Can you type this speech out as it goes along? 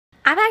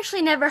I've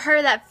actually never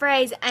heard that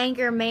phrase,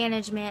 anger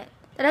management.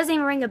 That doesn't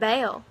even ring a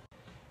bell.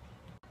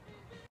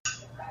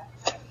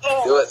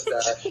 Do it,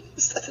 Stash.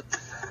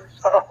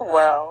 Oh,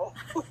 wow.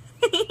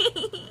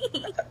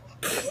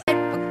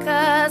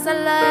 Because I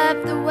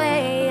love the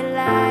way you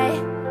lie.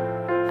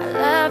 I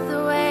love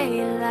the way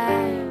you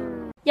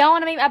lie. Y'all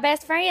want to meet my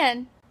best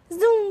friend?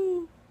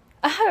 Zoom.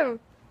 Oh,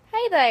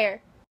 hey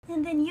there.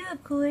 And then you,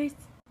 of course.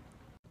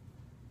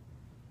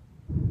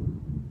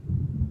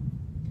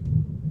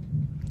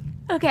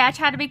 Okay, I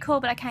try to be cool,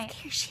 but I can't.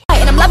 Here she is.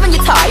 And I'm loving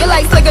your tie. You're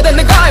like slicker than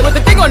the guy with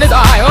the thing on his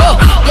eye. Oh.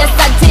 Yes,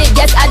 I did.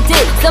 Yes, I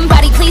did.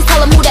 Somebody please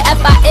tell him who the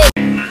F I is.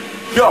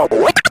 Yo.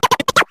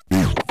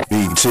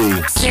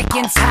 BT. Sick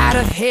and tired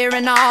of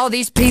hearing all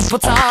these people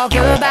talk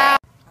about.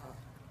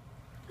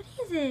 What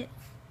is it?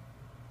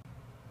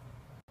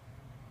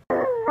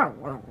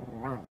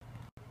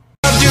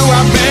 Do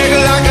I beg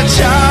like a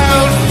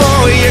child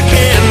for your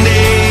candy?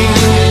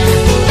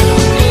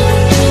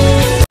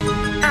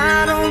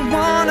 I don't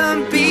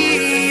wanna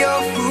be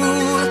your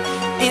fool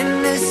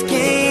in this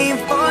game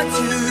for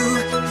two.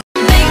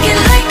 Make it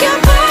like a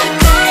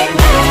birthday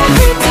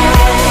every day.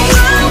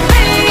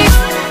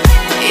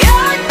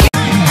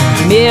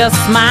 Miss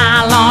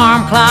my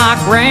alarm clock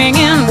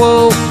ringing,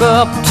 woke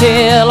up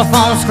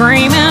telephone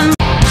screaming.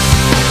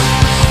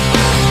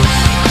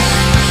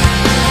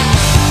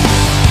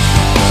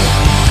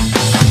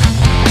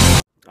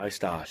 I,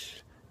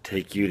 Stash,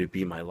 take you to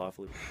be my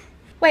lovely.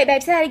 Wait,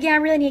 babe, say that again. I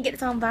really need to get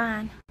this on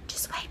Vine.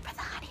 Just wait for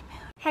the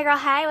honeymoon. Hey, girl,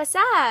 hey, what's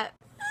up?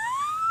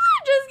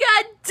 Just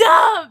got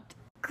dumped.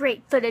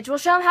 Great footage. We'll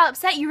show them how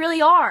upset you really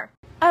are.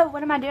 Oh,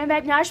 what am I doing,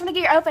 babe? No, I just want to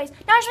get your O-face.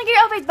 No, I just want to get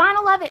your O-face. Vine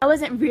will love it. I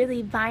wasn't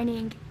really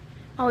vining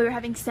while we were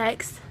having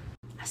sex.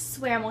 I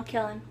swear I'm gonna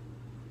kill him.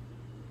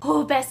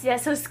 Oh, bestie,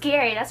 that's so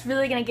scary. That's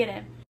really gonna get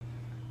him.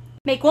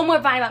 Make one more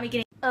Vine about me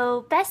getting.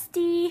 Oh,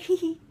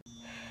 bestie.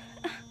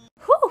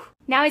 Whew.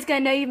 Now he's gonna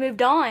know you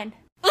moved on.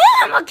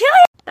 I'm gonna kill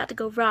you! About to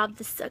go rob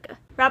the sucker.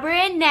 Rob her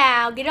in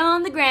now. Get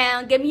on the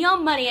ground. Give me your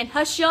money and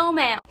hush your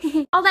mouth.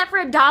 All that for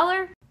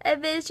 $1? I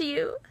miss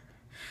you.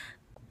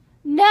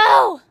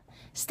 No!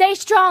 Stay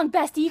strong,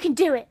 bestie. You can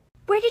do it.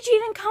 Where did you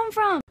even come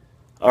from?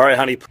 All right,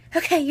 honey.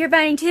 Okay, you're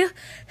biting too.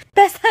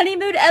 Best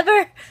honeymoon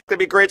ever. It's gonna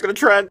be great. It's gonna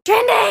trend.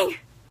 Trending!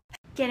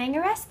 Getting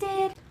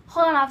arrested.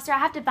 Hold on, officer. I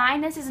have to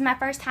bind this. This is my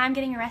first time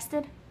getting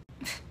arrested.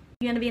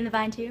 You gonna be in the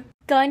Vine too?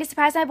 Going to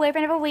surprise my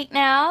boyfriend of a week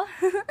now.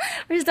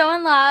 We're so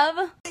in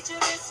love.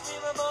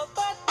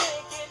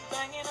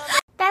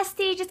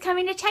 Bestie, just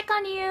coming to check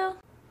on you.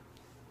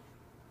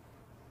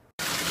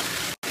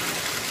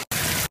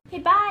 Okay,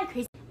 bye,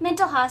 crazy.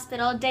 Mental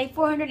hospital, day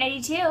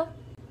 482.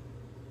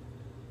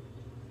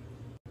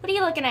 What are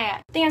you looking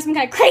at? Think I'm some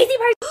kind of crazy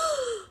person?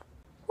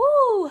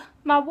 Woo!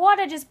 My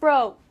water just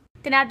broke.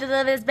 Gonna have to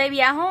deliver this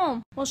baby at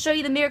home. We'll show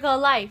you the miracle of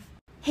life.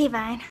 Hey,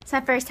 Vine. It's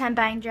my first time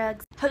buying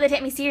drugs. Hope they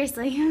take me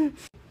seriously.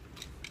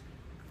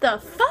 The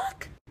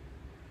fuck?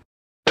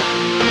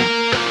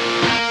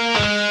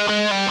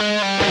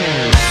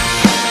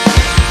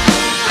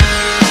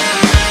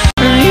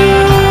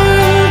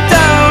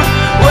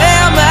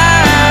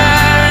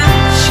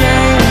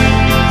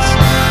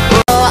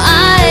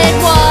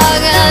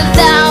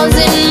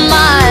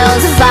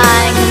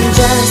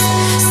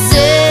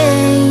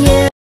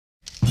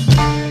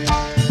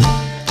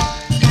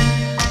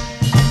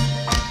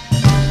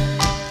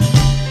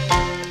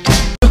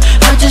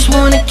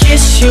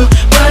 You,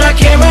 but I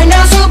can't right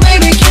now, so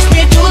baby, kiss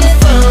me through the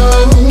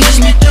phone. Kiss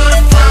me through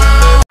the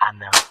phone. I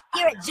know.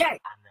 You're a jerk.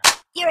 I know.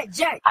 You're a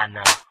jerk. I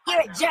know.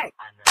 You're a jerk.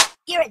 I know.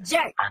 You're a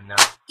jerk. I know.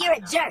 You're a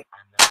jerk.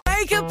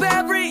 Wake up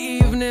every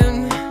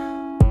evening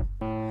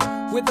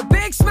with a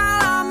big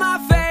smile on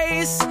my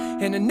face,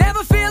 and it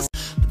never feels.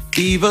 The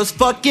fever's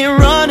fucking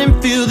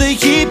running, feel the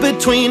heat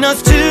between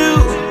us two.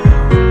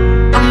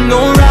 I'm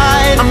no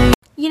right.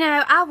 You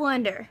know, I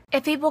wonder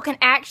if people can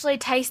actually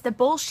taste the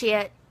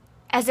bullshit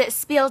as it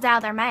spills out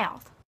of their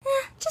mouth.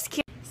 Just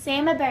curious. Say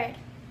I'm a bird.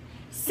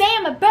 Say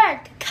I'm a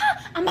bird.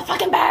 I'm a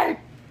fucking bird.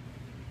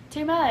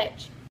 Too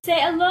much. Say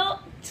hello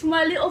to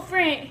my little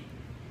friend.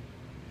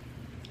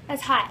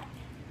 That's hot.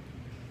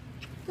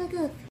 Look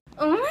up.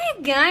 Oh my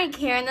god,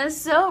 Karen, that's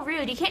so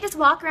rude. You can't just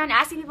walk around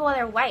asking people why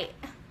they're white.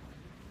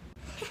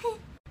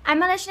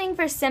 I'm auditioning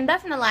for Simba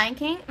from The Lion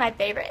King, my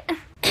favorite.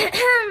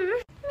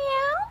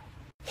 Meow.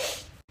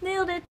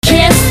 Nailed it.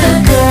 Kiss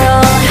the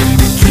girl.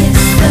 Kiss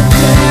the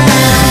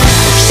girl.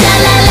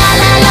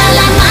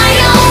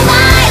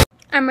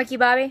 I'm Ricky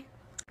Bobby.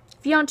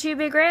 If you don't chew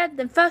Big Red,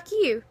 then fuck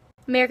you.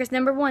 America's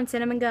 #1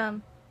 cinnamon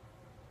gum.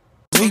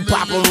 We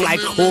pop them like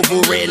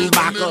Hoover, Red, and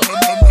Vodka.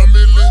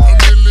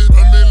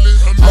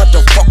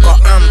 Motherfucker,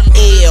 I'm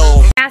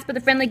ill. Ask for the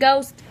friendly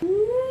ghost.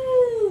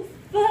 Ooh,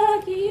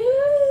 fuck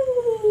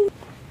you.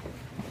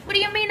 What do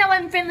you mean I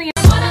wasn't friendly?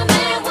 What a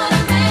man, what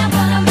a man,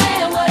 what a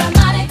man, what a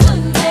mighty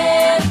good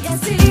man.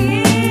 Yes, he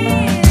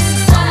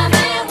is. What a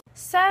man.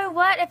 So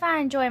what if I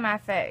enjoy my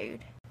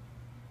food?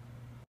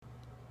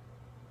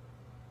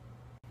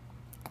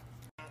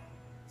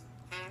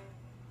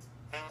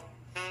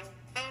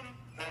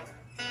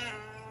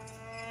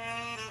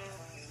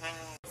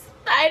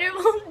 spider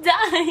won't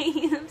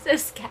die. I'm so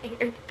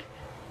scared.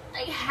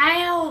 Like,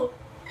 how?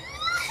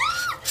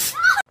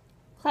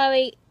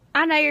 Chloe,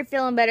 I know you're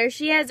feeling better.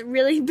 She has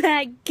really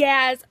bad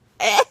gas.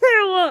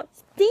 Ew.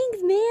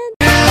 Stinks, man.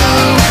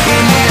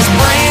 In this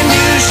brand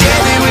new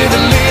Chevy with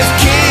a lift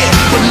kit,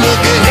 would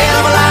look a hell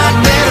of a lot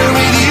better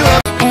with you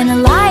up. And a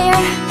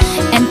liar,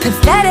 and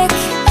pathetic,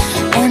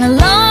 and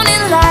alone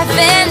in life,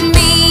 and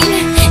mean.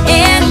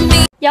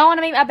 Y'all want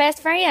to meet my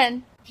best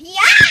friend? Yeah!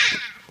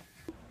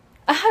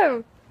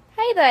 Oh,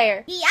 hey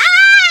there. Yeah!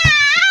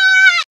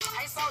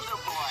 Hey, soldier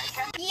boy.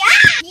 Yeah!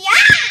 Yeah!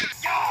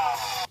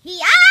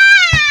 Yeah!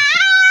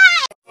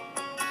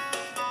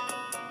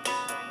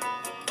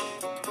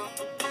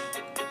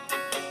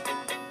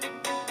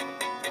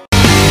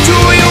 Do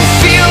you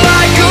feel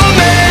like a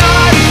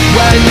man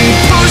when we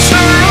push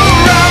her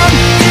around?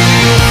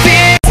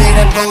 Say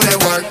that booty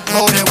work,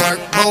 booty work,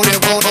 booty,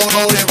 booty,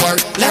 booty work.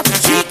 Left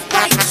cheek,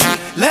 right cheek,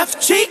 left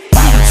cheek,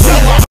 right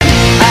cheek.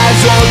 As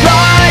your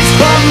eyes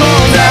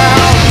crumble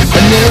down,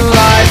 a new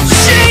life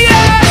she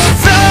has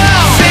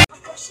found. I'm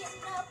pushing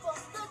up, I'm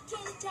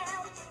looking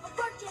down, I'm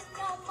working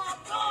on my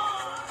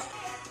bar.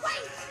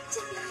 Wait to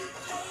be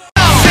here.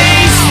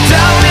 Face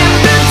down in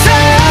the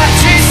dirt,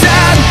 she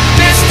said,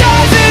 this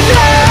doesn't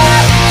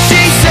hurt,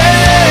 she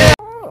said.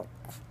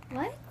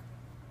 What?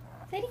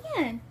 Say it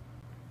again.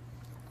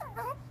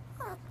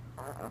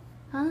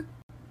 Huh?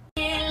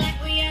 Like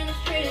we in a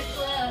strip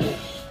club.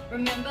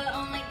 Remember,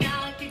 only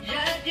God could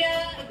judge you.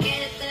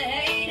 Forget the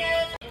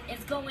haters.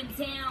 It's going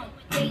down.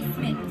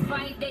 Basement,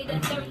 Friday the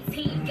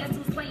 13th. Guess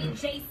who's playing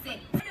Jason?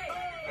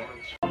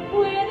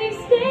 Where they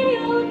stay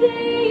all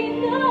day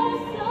in the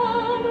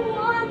sun,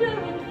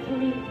 wandering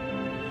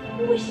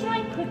free. Wish I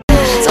could.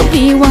 So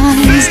be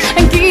wise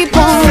and keep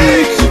on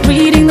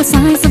reading the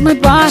signs of my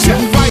body.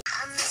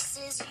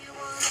 Misses, you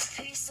want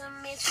a piece of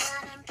me,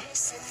 trying and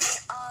pissing me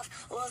off,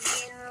 or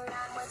getting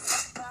around with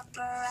the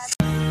paparazzi.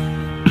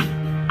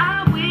 I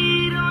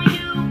wait on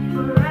you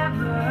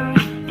forever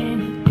and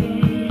a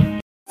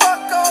day.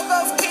 Fuck all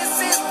those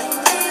kisses,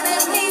 they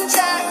didn't mean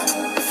jack.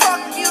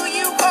 Fuck you,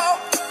 you go,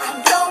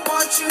 I don't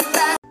want you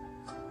back.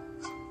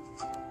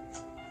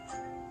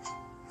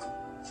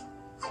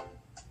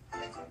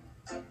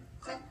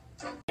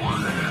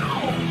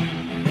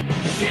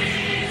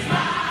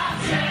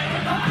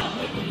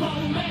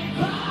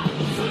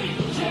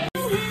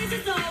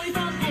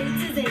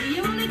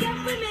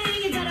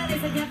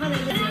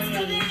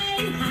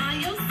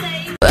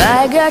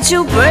 I got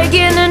you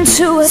breaking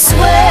into a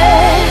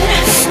sweat.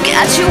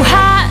 Got you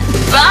hot,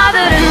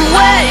 bothered and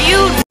wet.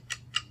 You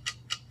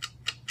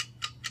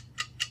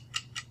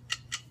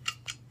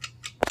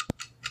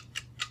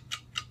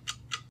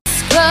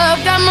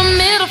club, got my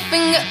middle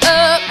finger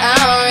up. I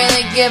don't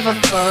really give a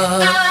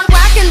fuck. I'm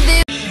whacking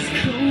this. She's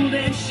cool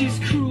and she's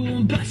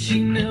cruel, but she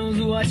knows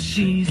what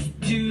she's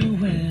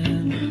doing.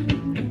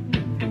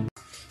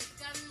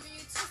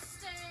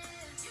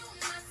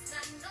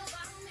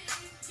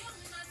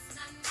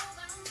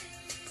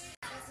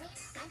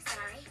 I'm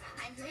sorry,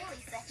 I'm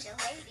really such a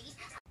lady.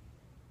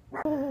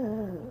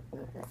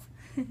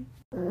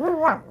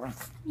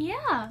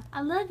 Yeah,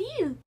 I love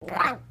you.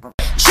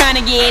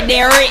 Tryna get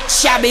that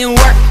rich, I've been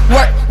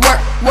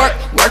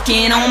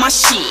working on my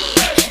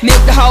shit.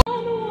 Milk the whole.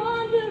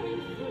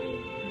 Wandering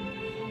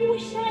free.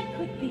 Wish I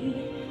could be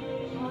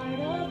part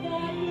of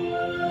that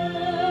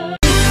world.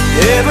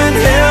 Heaven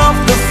help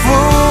the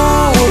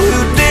fool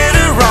who did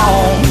it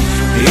wrong.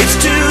 It's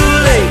too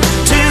late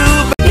to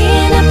Be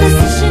in a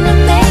position to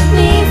make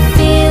me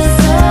feel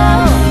so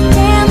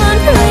damn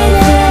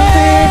unpretty.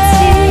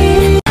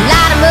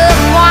 Light 'em up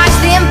and watch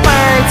them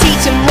burn.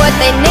 Teach 'em what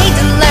they need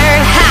to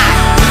learn. Ha!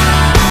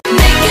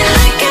 Make it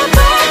like a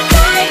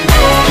birthday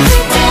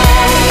every day.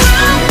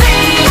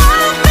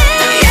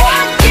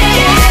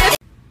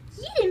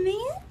 Yeah,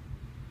 man.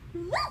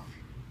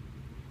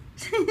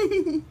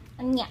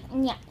 Nya,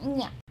 nya,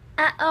 nya.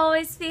 I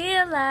always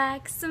feel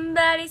like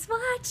somebody's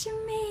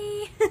watching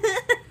me.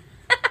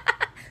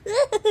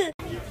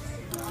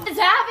 What's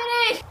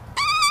happening?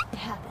 It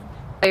happened.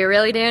 Oh, you're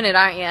really doing it,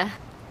 aren't you?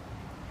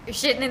 You're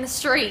shitting in the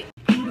street.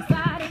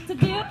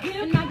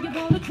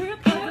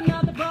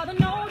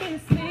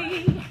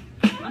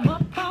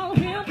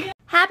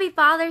 Happy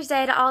Father's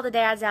Day to all the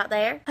dads out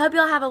there. Hope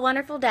y'all have a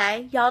wonderful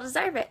day. Y'all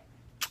deserve it.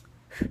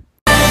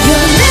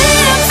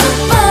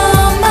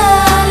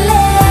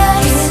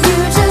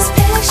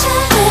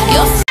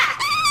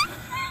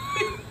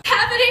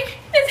 Happening!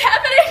 It's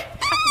happening!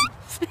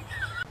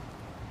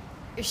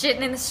 You're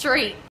shitting in the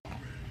street.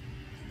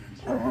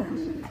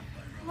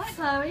 What,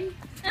 Chloe?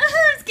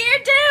 I'm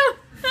scared too!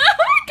 Oh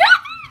my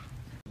god!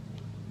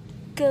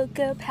 Go,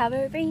 go,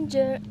 Power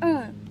Ranger.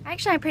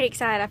 Actually, I'm pretty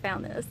excited I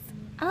found this.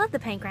 I love the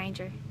Pink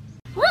Ranger.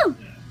 Woo!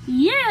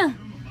 Yeah!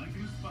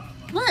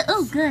 What?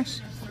 Oh gosh.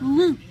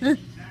 Woo!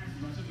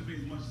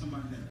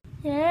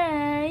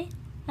 Hey!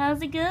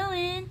 How's it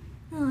going?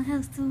 Oh,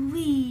 how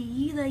sweet.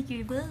 You like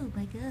your bow, oh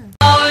my god.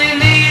 All you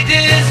need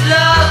is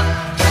love,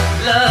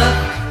 love.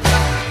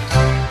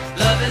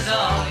 Love is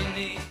all you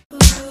need.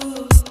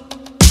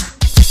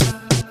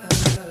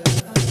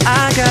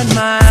 I got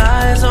my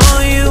eyes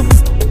on you.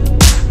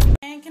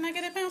 And can I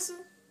get a pencil?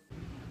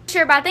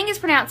 Sure, but I think it's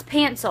pronounced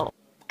pencil.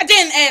 I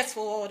didn't ask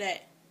for all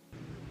that.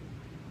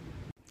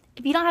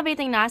 If you don't have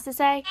anything nice to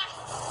say,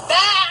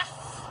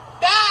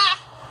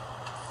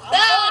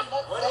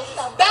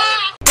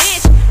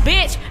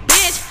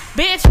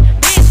 Bitch,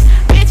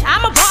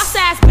 I'm a boss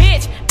ass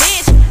bitch.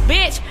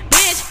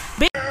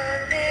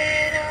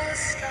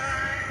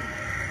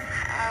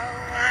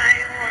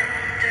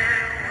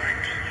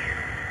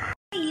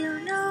 You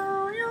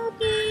know you'll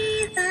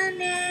be the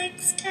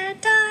next to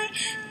die.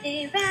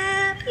 They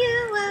wrap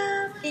you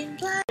up in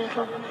black.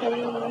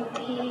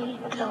 Baby,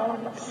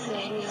 don't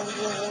say a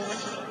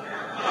word.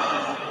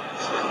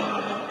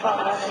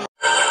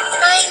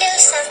 I know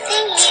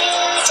something you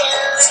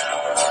don't.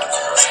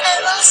 I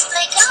lost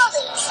my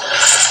dolly.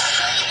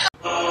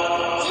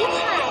 You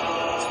hide.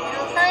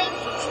 I'll find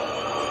you.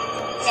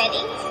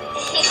 Ready?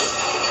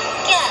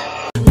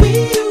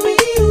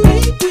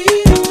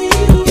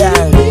 Go.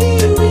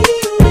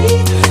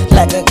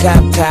 Like a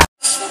cop.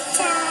 Should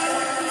die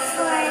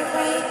before I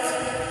wake.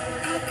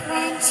 I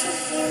grant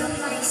you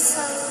my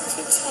soul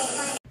to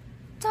take.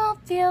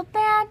 don't feel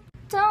bad,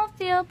 don't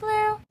feel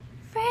blue.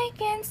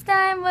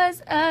 Frankenstein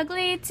was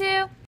ugly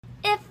too.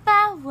 If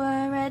I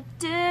were a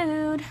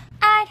dude,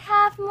 I'd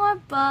have more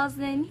balls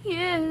than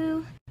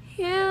you.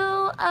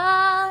 You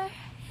are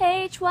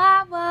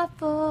H-Y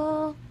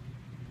waffle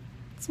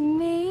to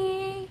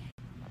me.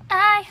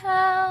 I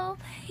hope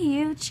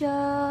you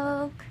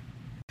choke.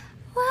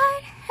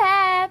 What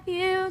have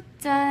you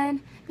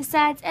done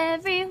besides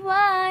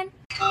everyone?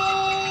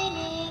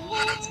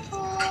 It's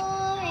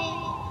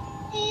pouring.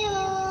 The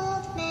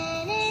old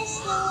man is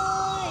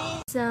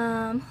snoring.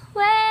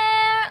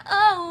 Somewhere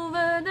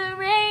over the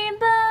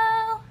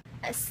rainbow,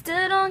 I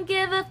still don't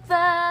give a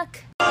fuck.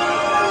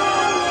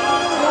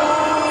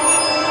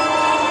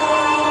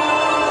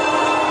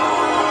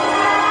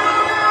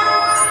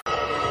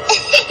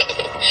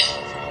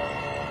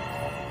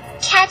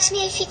 Catch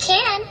me if you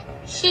can.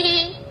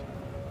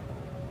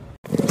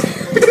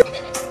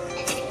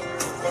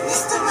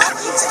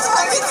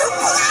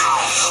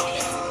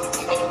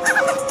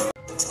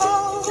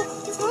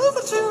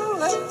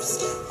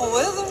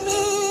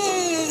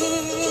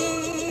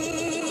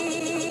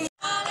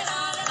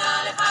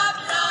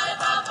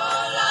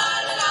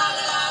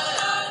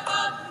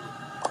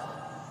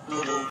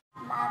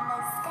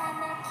 Mama's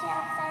gonna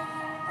kill for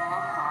you the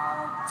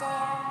whole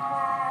damn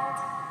world.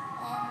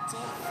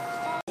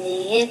 And the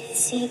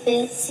itsy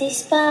bitsy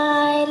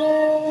spider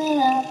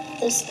went up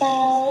the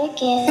spout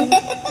again.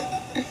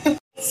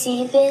 Itsy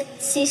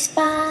bitsy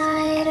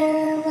spider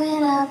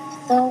went up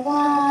the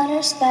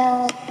water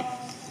spout.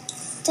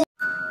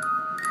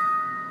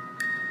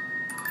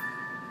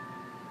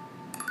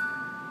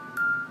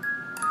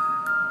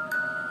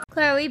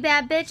 Claire, we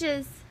bad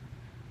bitches.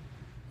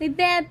 We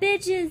bad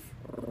bitches.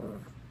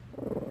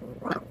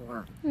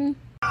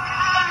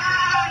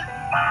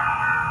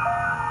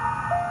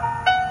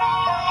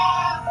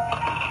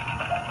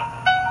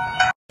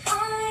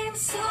 I'm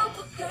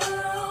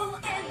Supergirl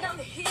and I'm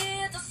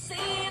here to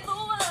save the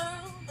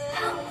world. I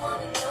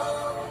wanna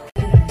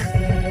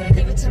know.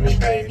 Give it to me,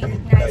 baby.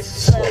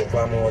 Nice and slow.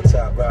 I'm on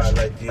top, ride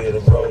like the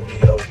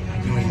rodeo.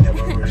 You ain't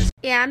never really.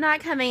 Yeah, I'm not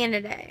coming in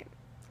today.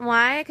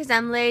 Why? Because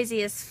I'm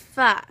lazy as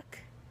fuck.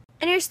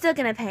 And you're still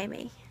gonna pay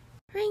me.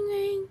 Ring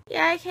ring.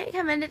 Yeah, I can't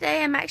come in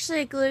today. I'm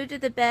actually glued to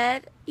the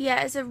bed.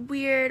 Yeah, it's a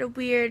weird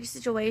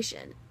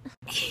situation.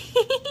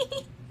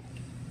 It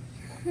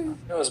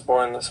was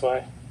born this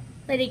way.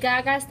 Lady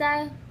Gaga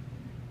style?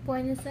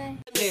 Born this way?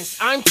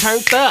 I'm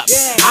turned up.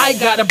 Yeah. I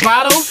got a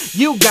bottle,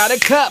 you got a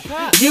cup.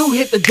 You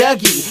hit the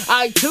Dougie,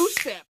 I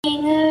two-step.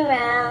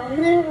 Around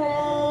the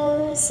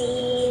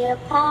rosy, a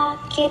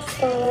pocket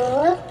full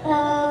of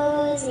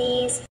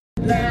posies.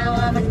 Now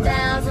I'm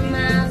 1,000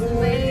 miles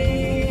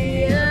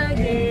away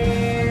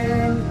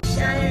again.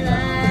 Shining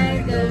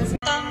like those.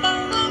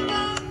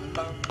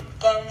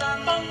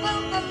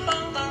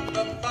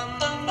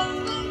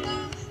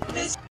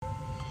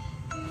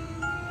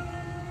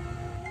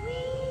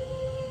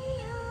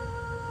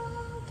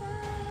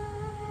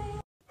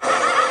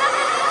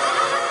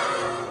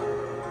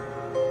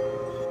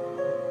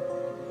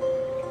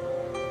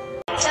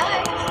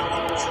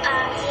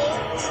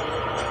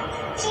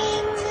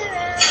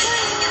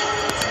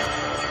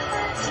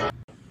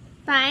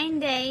 Fine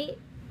date.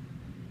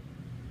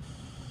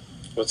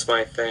 What's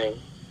my thing?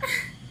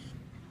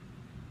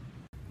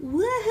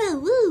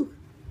 Woohoo! Woo!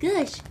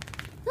 Gosh!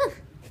 Woo.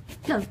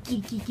 Go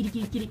get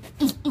it!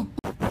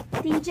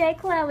 DJ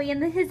Chloe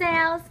in his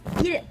house.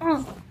 Get it!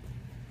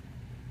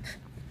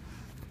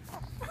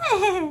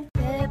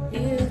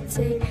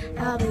 Beauty,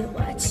 I'll be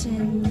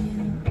watching you.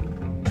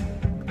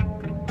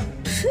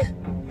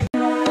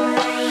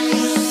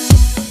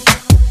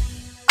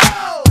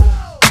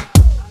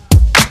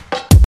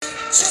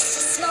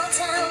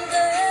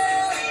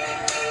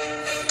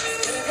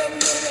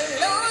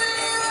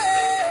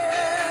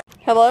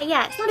 Hello?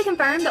 Yeah, it's not to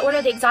confirm the order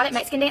of the exotic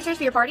Mexican dancers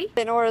for your party.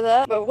 Didn't order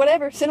that, but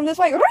whatever. Send them this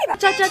way.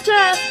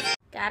 Cha-cha-cha!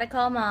 Gotta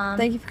call Mom.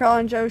 Thank you for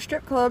calling Joe's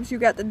Strip Clubs. You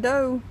got the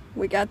dough.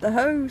 We got the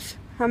hose.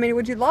 How many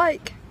would you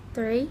like?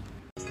 3.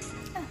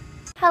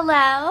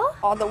 Hello?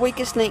 Oh, the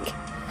weakest link.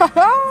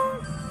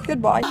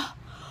 Goodbye.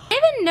 They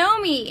even know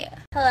me.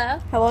 Hello?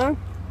 Hello?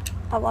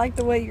 I like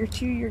the way you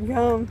chew your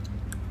gum.